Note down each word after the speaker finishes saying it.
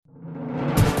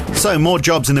So, more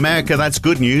jobs in America, that's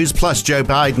good news. Plus, Joe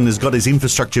Biden has got his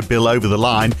infrastructure bill over the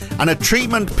line. And a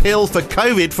treatment pill for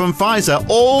COVID from Pfizer.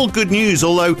 All good news,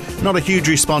 although not a huge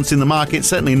response in the market.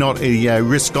 Certainly not a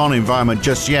risk-on environment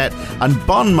just yet. And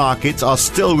bond markets are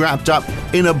still wrapped up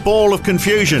in a ball of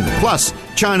confusion. Plus,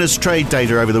 China's trade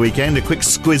data over the weekend, a quick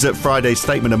squiz at Friday's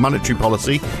statement of monetary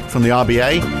policy from the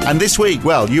RBA. And this week,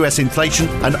 well, US inflation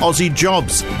and Aussie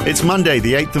jobs. It's Monday,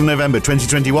 the 8th of November,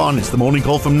 2021. It's the morning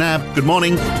call from NAB. Good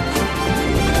morning.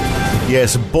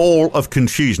 Yes, ball of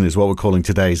confusion is what we're calling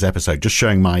today's episode. Just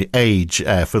showing my age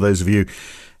for those of you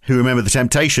who remember the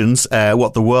Temptations,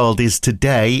 what the world is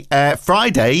today.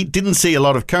 Friday didn't see a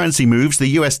lot of currency moves. The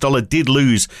US dollar did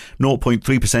lose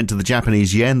 0.3% to the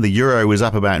Japanese yen. The euro was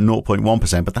up about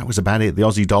 0.1%, but that was about it. The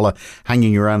Aussie dollar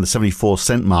hanging around the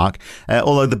 74-cent mark.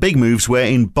 Although the big moves were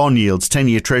in bond yields.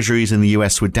 10-year treasuries in the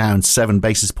US were down 7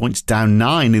 basis points, down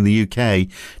 9 in the UK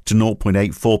to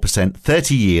 0.84%.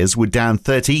 30 years were down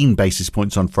 13 basis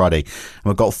points on Friday. And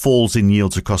we've got falls in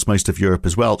yields across most of Europe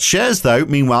as well. Shares, though,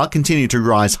 meanwhile, continue to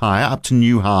rise higher, up to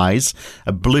new highs,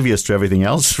 oblivious to everything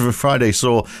else. Friday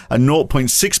saw a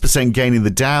 0.6% gain in the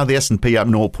Dow, the S&P up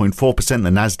 0.4%, the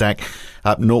Nasdaq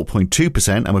up 0.2%,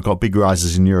 and we've got big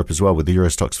rises in Europe as well, with the Euro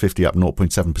Stoxx 50 up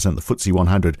 0.7%, the FTSE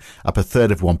 100 up a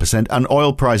third of 1%, and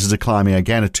oil prices are climbing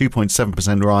again, a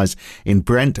 2.7% rise in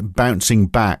Brent, bouncing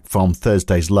back from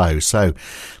Thursday's low. So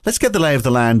let's get the lay of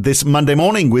the land this Monday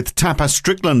morning with Tapas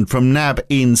Strickland from NAB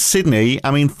in Sydney.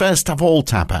 I mean, first of all,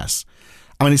 Tapas,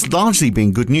 I mean, it's largely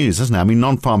been good news, hasn't it? I mean,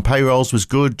 non-farm payrolls was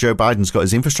good. Joe Biden's got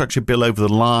his infrastructure bill over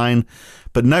the line,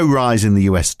 but no rise in the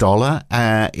US dollar.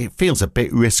 It feels a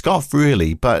bit risk-off,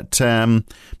 really, but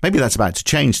maybe that's about to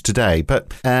change today.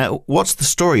 But what's the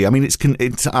story? I mean, it's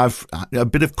a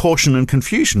bit of caution and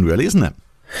confusion, really, isn't it?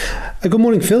 Good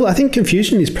morning, Phil. I think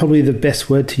confusion is probably the best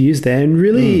word to use there, and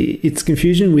really it's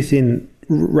confusion within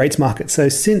rates markets. So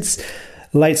since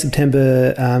late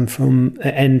September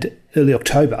and early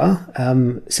October,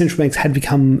 central banks had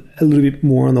become a little bit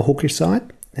more on the hawkish side.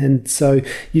 And so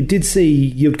you did see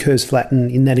yield curves flatten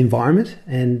in that environment,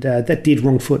 and that did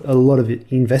wrong foot a lot of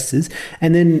investors.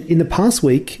 And then in the past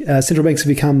week, central banks have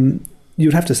become, you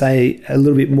would have to say, a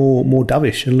little bit more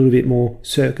dovish and a little bit more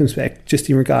circumspect just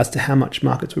in regards to how much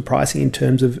markets were pricing in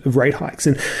terms of rate hikes.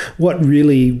 And what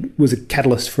really was a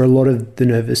catalyst for a lot of the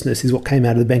nervousness is what came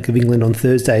out of the Bank of England on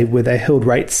Thursday, where they held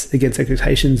rates against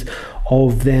expectations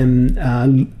of them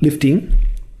lifting.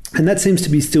 And that seems to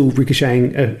be still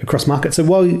ricocheting across markets. So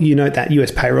while you note that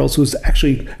US payrolls was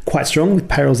actually quite strong, with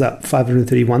payrolls up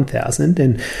 531,000,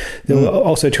 and there were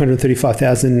also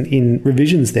 235,000 in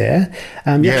revisions there,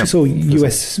 you actually saw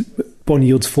US bond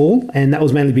yields fall, and that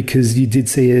was mainly because you did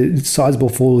see a sizable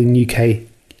fall in UK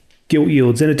gilt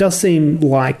yields. And it does seem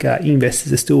like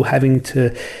investors are still having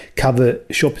to cover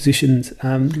short positions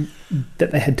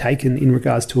that they had taken in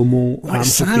regards to a more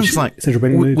sounds like central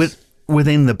bank moves.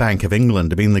 Within the Bank of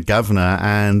England, I mean, the governor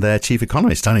and their chief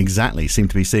economist don't exactly seem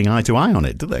to be seeing eye to eye on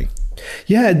it, do they?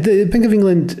 Yeah, the Bank of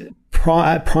England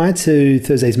prior to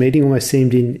Thursday's meeting almost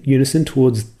seemed in unison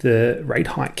towards the rate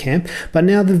hike camp, but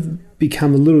now they've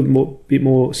become a bit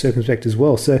more circumspect as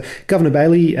well. So Governor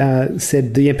Bailey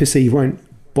said the MPC won't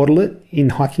bottle it in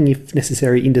hiking if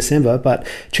necessary in December, but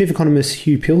Chief Economist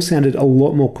Hugh Pill sounded a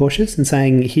lot more cautious and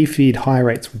saying he feared higher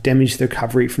rates would damage the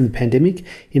recovery from the pandemic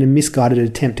in a misguided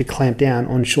attempt to clamp down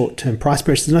on short-term price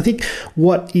pressures. And I think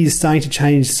what is starting to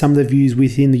change some of the views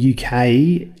within the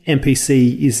UK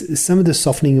MPC is some of the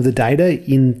softening of the data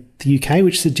in the UK,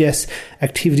 which suggests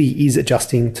activity is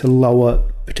adjusting to lower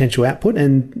potential output,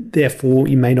 and therefore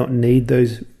you may not need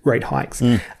those rate hikes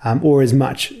or as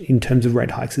much in terms of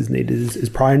rate hikes as needed as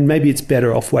prior. And maybe it's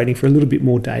better off waiting for a little bit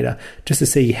more data just to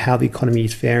see how the economy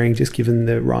is faring, just given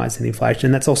the rise in inflation.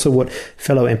 And that's also what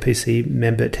fellow MPC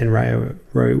member Tenreo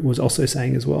was also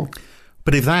saying as well.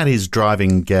 But if that is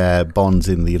driving bonds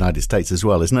in the United States as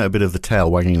well, isn't it a bit of the tail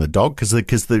wagging the dog? Because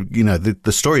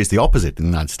the story is the opposite in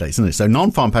the United States, isn't it? So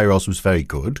non-farm payrolls was very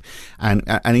good, and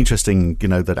interesting,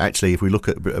 that actually if we look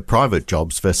at private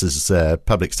jobs versus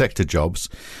public sector jobs,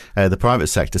 the private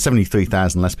sector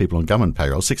 73,000 less people on government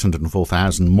payroll,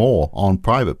 604,000 more on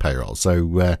private payroll.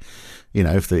 So.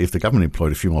 If the government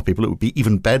employed a few more people, it would be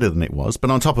even better than it was.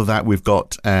 But on top of that, we've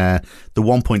got the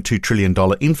 $1.2 trillion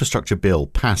infrastructure bill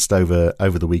passed over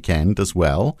the weekend as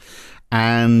well.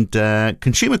 And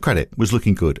consumer credit was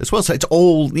looking good as well. So it's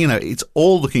all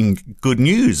looking good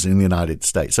news in the United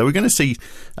States. So we're going to see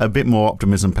a bit more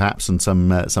optimism perhaps and some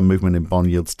movement in bond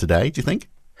yields today, do you think?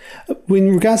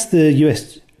 In regards to the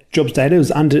US jobs data, it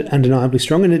was undeniably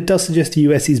strong. And it does suggest the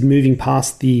US is moving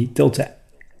past the Delta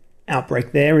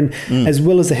outbreak there. And as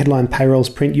well as the headline payrolls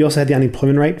print, you also had the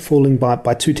unemployment rate falling by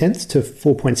 0.2 to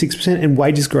 4.6%, and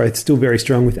wages growth still very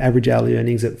strong with average hourly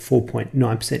earnings at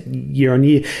 4.9% year on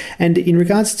year. And in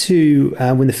regards to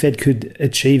when the Fed could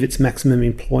achieve its maximum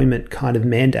employment kind of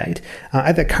mandate,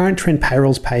 at the current trend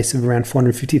payrolls pace of around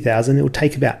 450,000, it will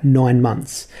take about 9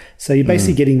 months. So you're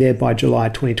basically getting there by July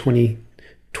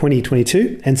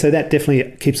 2022. And so that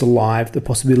definitely keeps alive the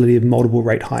possibility of multiple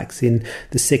rate hikes in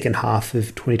the second half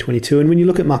of 2022. And when you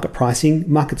look at market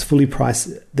pricing, markets fully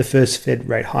price the first Fed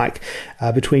rate hike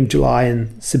between July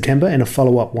and September, and a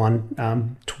follow-up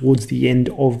one towards the end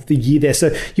of the year there.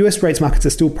 So US rates markets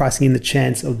are still pricing in the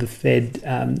chance of the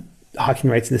Fed hiking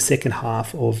rates in the second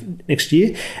half of next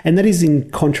year. And that is in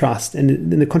contrast,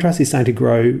 and the contrast is starting to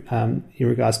grow in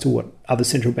regards to what other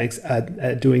central banks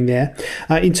are doing there.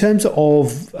 In terms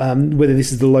of whether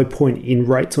this is the low point in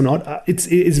rates or not, it's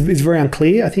very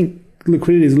unclear. I think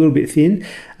liquidity is a little bit thin,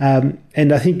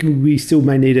 and I think we still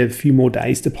may need a few more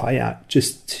days to play out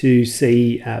just to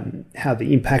see how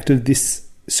the impact of this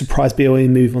surprise BOE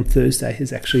move on Thursday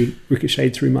has actually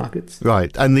ricocheted through markets.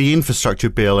 Right, and the infrastructure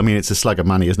bill, I mean, it's a slug of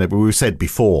money, isn't it? But we've said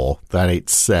before that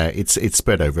it's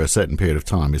spread over a certain period of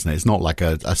time, isn't it? It's not like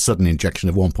a sudden injection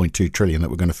of 1.2 trillion that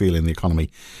we're going to feel in the economy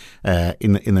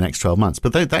in the next 12 months.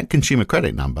 But that consumer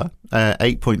credit number,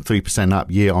 8.3%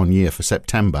 up year on year for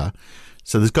September.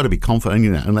 So there's got to be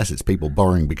confidence, unless it's people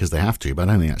borrowing because they have to, but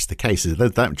I don't think that's the case.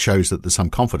 That shows that there's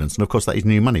some confidence. And of course, that is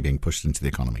new money being pushed into the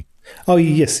economy. Oh,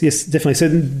 yes, definitely. So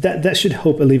that should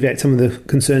help alleviate some of the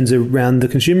concerns around the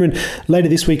consumer. And later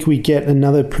this week, we get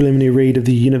another preliminary read of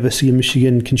the University of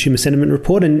Michigan Consumer Sentiment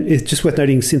Report. And it's just worth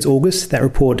noting, since August, that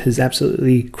report has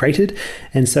absolutely cratered.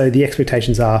 And so the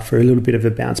expectations are for a little bit of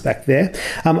a bounce back there.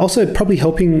 Also, probably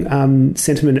helping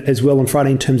sentiment as well on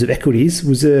Friday in terms of equities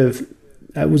was a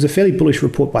fairly bullish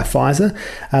report by Pfizer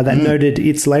that noted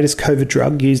its latest COVID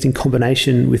drug used in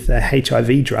combination with a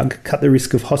HIV drug cut the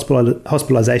risk of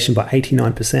hospitalization by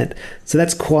 89%. So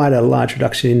that's quite a large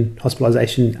reduction in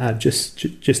hospitalization just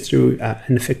through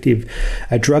an effective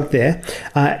drug there.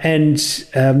 And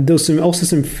there was also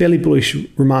some fairly bullish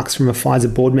remarks from a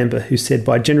Pfizer board member who said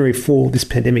by January 4, this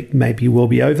pandemic may well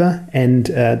be over, and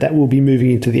that will be moving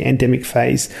into the endemic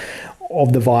phase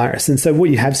of the virus. And so what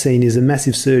you have seen is a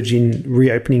massive surge in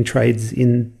reopening trades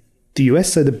in the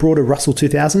US. So the broader Russell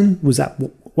 2000 was up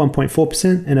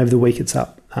 1.4%, and over the week it's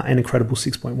up an incredible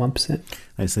 6.1%.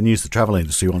 It's the news the travel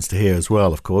industry wants to hear as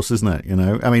well, of course, isn't it?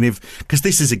 I mean, because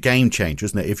this is a game changer,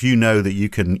 isn't it? If you know that you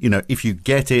can, if you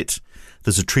get it,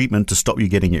 there's a treatment to stop you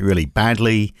getting it really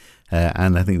badly.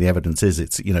 And I think the evidence is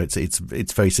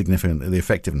it's very significant, the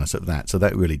effectiveness of that. So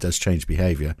that really does change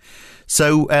behaviour.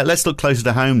 So let's look closer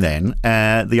to home then.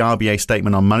 The RBA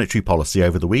statement on monetary policy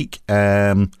over the week.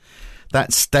 That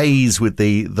stays with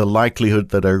the likelihood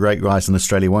that a rate rise in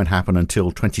Australia won't happen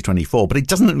until 2024. But it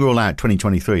doesn't rule out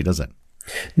 2023, does it?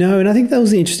 No, and I think that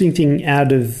was the interesting thing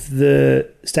out of the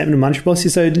statement of monetary policy.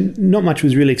 So not much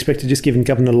was really expected, just given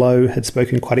Governor Lowe had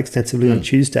spoken quite extensively on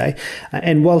Tuesday.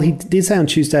 And while he did say on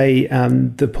Tuesday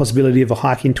the possibility of a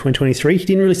hike in 2023, he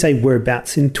didn't really say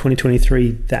whereabouts in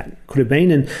 2023 that could have been.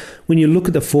 And when you look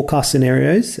at the forecast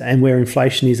scenarios and where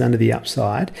inflation is under the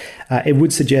upside, it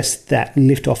would suggest that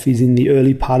liftoff is in the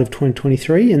early part of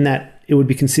 2023, and that it would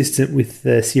be consistent with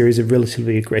the series of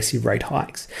relatively aggressive rate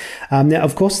hikes. Now,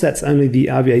 of course, that's only the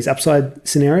RBA's upside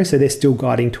scenario, so they're still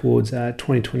guiding towards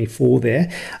 2024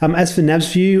 there. As for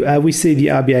NAB's view, we see the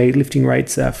RBA lifting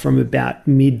rates from about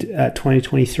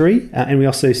mid-2023, and we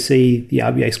also see the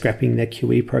RBA scrapping their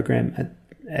QE program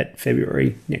at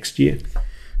February next year.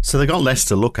 So they've got less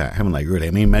to look at, haven't they, really?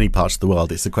 I mean, in many parts of the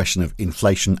world, it's a question of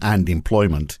inflation and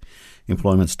employment.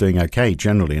 Employment's doing okay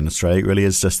generally in Australia. It really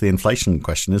is just the inflation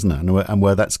question, isn't it? And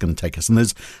where that's going to take us. And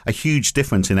there's a huge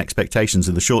difference in expectations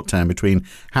in the short term between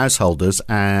householders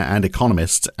and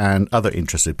economists and other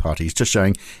interested parties, just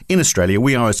showing in Australia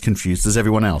we are as confused as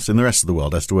everyone else in the rest of the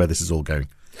world as to where this is all going.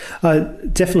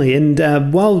 Definitely.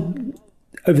 And while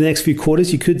over the next few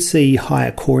quarters, you could see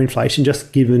higher core inflation,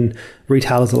 just given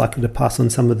retailers are likely to pass on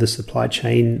some of the supply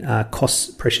chain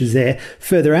cost pressures there.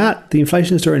 Further out, the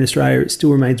inflation story in Australia, it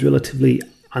still remains relatively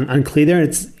unclear there. And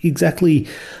it's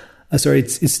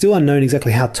still unknown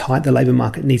exactly how tight the labour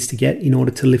market needs to get in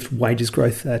order to lift wages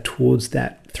growth towards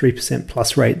that 3%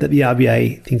 plus rate that the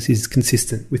RBA thinks is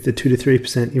consistent with the 2 to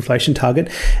 3% inflation target.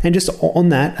 And just on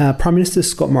that, Prime Minister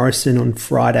Scott Morrison on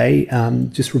Friday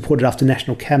just reported after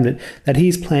National Cabinet that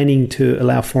he's planning to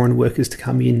allow foreign workers to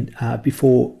come in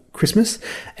before Christmas.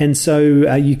 And so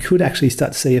you could actually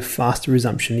start to see a faster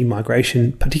resumption in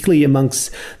migration, particularly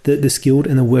amongst the skilled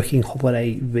and the working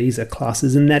holiday visa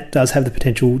classes. And that does have the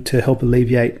potential to help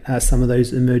alleviate some of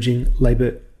those emerging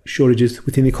labour shortages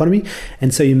within the economy.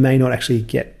 And so you may not actually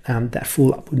get that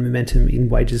full upward momentum in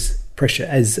wages pressure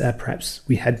as perhaps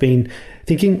we had been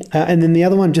thinking. And then the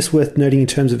other one just worth noting in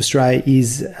terms of Australia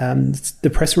is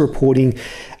the press are reporting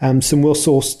some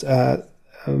well-sourced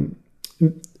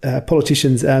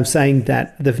politicians saying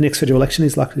that the next federal election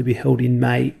is likely to be held in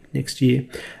May next year,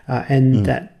 and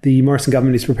that the Morrison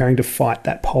government is preparing to fight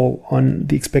that poll on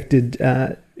the expected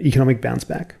economic bounce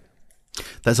back.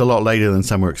 That's a lot later than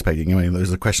some were expecting. I mean, there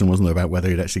was a question, wasn't there, about whether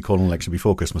he'd actually call an election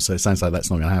before Christmas. So it sounds like that's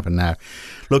not going to happen now.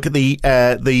 Look at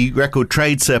the record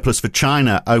trade surplus for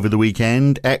China over the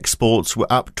weekend. Exports were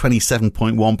up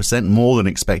 27.1%, more than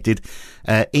expected.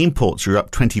 Imports were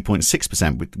up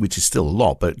 20.6%, which is still a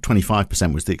lot, but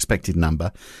 25% was the expected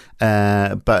number.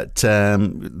 But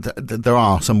there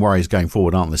are some worries going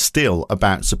forward, aren't there, still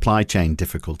about supply chain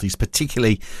difficulties,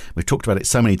 particularly, we've talked about it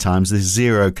so many times, this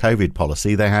zero COVID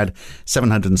policy. They had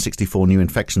 764 new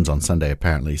infections on Sunday,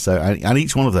 apparently. So, and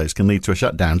each one of those can lead to a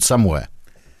shutdown somewhere.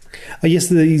 Yes,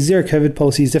 the zero COVID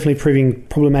policy is definitely proving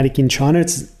problematic in China.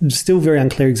 It's still very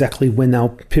unclear exactly when they'll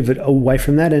pivot away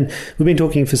from that. And we've been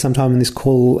talking for some time in this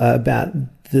call about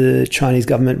the Chinese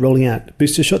government rolling out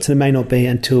booster shots, and it may not be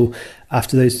until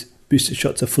after those booster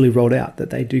shots are fully rolled out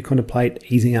that they do contemplate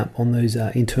easing up on those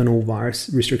internal virus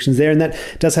restrictions there. And that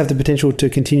does have the potential to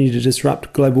continue to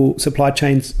disrupt global supply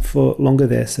chains for longer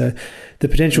there. So the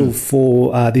potential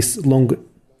for this long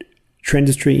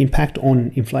transitory impact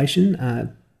on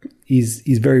inflation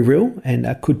is very real and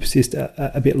could persist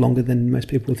a bit longer than most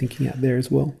people are thinking out there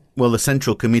as well. Well, the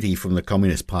Central Committee from the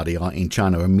Communist Party in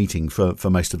China are meeting for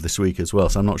most of this week as well,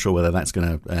 so I'm not sure whether that's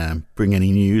going to bring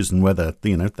any news and whether,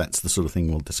 that's the sort of thing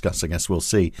we'll discuss. I guess we'll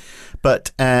see.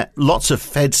 But lots of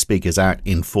Fed speakers out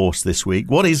in force this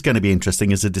week. What is going to be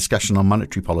interesting is a discussion on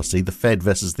monetary policy, the Fed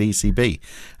versus the ECB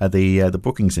at the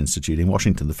Brookings Institute in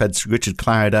Washington. The Fed's Richard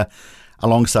Clouder,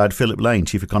 alongside Philip Lane,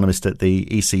 chief economist at the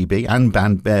ECB, and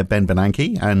Ben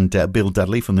Bernanke and Bill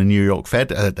Dudley from the New York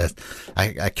Fed,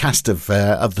 a cast of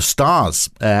the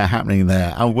stars happening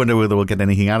there. I wonder whether we'll get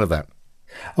anything out of that.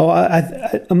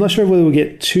 I'm not sure whether we'll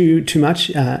get too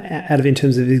much out of it in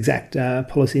terms of exact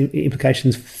policy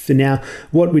implications for now.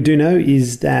 What we do know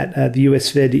is that the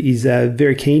US Fed is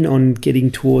very keen on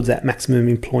getting towards that maximum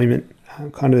employment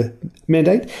kind of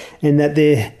mandate, and that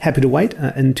they're happy to wait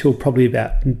until probably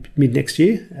about mid next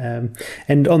year.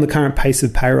 And on the current pace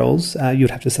of payrolls, you'd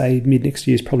have to say mid next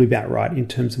year is probably about right in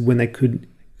terms of when they could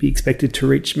be expected to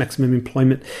reach maximum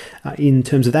employment in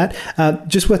terms of that.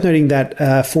 Just worth noting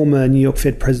that former New York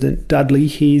Fed President Dudley,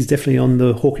 he's definitely on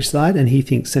the hawkish side, and he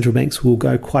thinks central banks will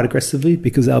go quite aggressively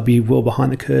because they'll be well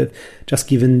behind the curve, just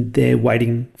given they're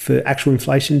waiting for actual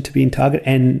inflation to be in target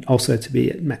and also to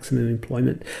be at maximum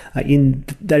employment. In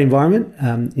that environment,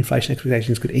 inflation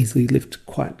expectations could easily lift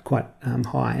quite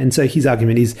high. And so his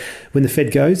argument is when the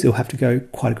Fed goes, it'll have to go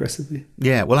quite aggressively.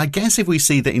 Yeah, well, I guess if we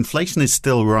see that inflation is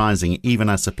still rising, even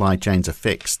as supply chains are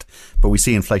fixed, but we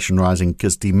see inflation rising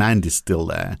because demand is still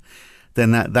there,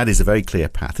 then that is a very clear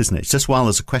path, isn't it? It's just while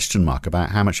there's a question mark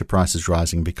about how much the price is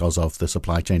rising because of the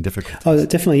supply chain difficulties. Oh,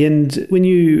 definitely. And when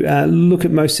you look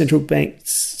at most central bank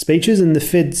speeches, and the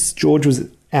Fed's George was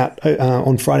out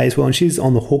on Friday as well, and she's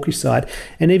on the hawkish side,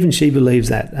 and even she believes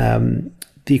that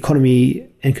the economy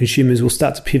and consumers will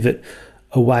start to pivot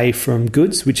away from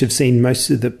goods, which have seen most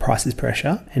of the prices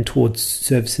pressure, and towards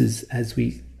services as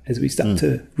we start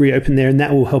to reopen there, and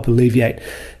that will help alleviate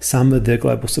some of the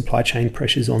global supply chain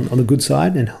pressures on the good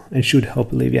side, and should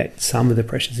help alleviate some of the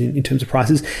pressures in terms of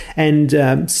prices.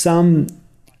 And some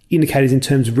indicators in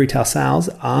terms of retail sales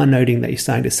are noting that you're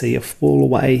starting to see a fall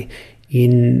away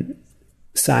in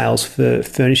sales for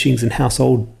furnishings and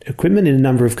household equipment in a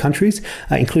number of countries,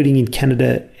 including in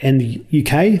Canada and the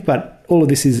UK. But all of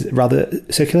this is rather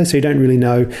circular, so you don't really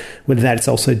know whether that's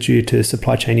also due to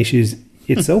supply chain issues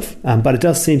itself. But it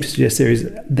does seem to suggest there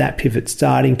is that pivot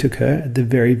starting to occur at the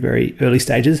very, very early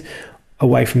stages,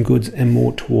 away from goods and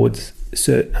more towards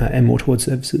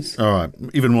services. All right.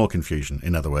 Even more confusion,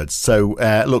 in other words. So,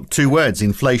 look, two words,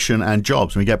 inflation and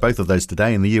jobs. We get both of those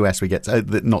today. In the US, we get,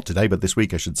 not today, but this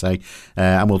week, I should say.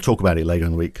 And we'll talk about it later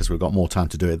in the week because we've got more time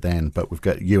to do it then. But we've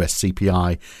got US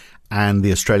CPI and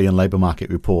the Australian labour market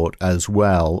report as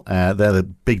well. They're the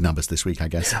big numbers this week, I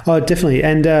guess. Oh, definitely.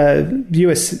 And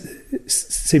US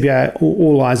CPI,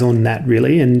 all eyes on that,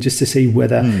 really, and just to see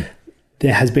whether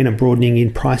there has been a broadening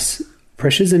in price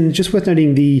pressures. And just worth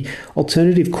noting, the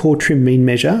alternative core trim mean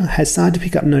measure has started to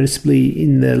pick up noticeably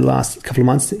in the last couple of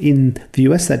months in the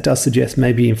US. That does suggest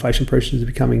maybe inflation pressures are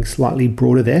becoming slightly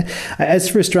broader there. As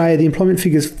for Australia, the employment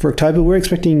figures for October, we're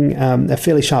expecting a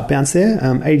fairly sharp bounce there,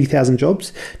 80,000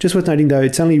 jobs. Just worth noting, though,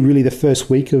 it's only really the first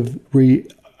week of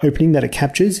reopening that it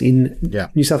captures in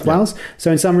New South Wales.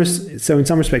 So in some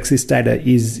respects, this data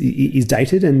is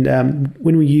dated. And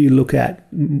when you look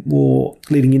at more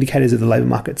leading indicators of the labour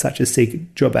market, such as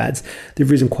SEEK job ads, they've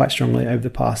risen quite strongly over the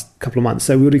past couple of months.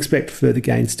 So we would expect further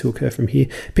gains to occur from here.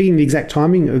 Picking the exact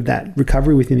timing of that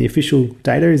recovery within the official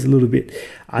data is a little bit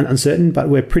uncertain, but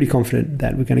we're pretty confident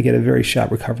that we're going to get a very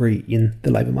sharp recovery in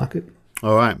the labour market.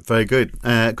 All right, very good.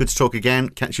 Good to talk again.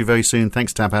 Catch you very soon.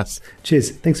 Thanks, Tapas. Cheers.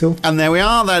 Thanks, Phil. And there we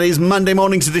are. That is Monday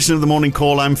morning's edition of The Morning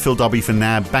Call. I'm Phil Dobbie for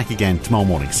now. Back again tomorrow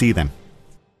morning. See you then.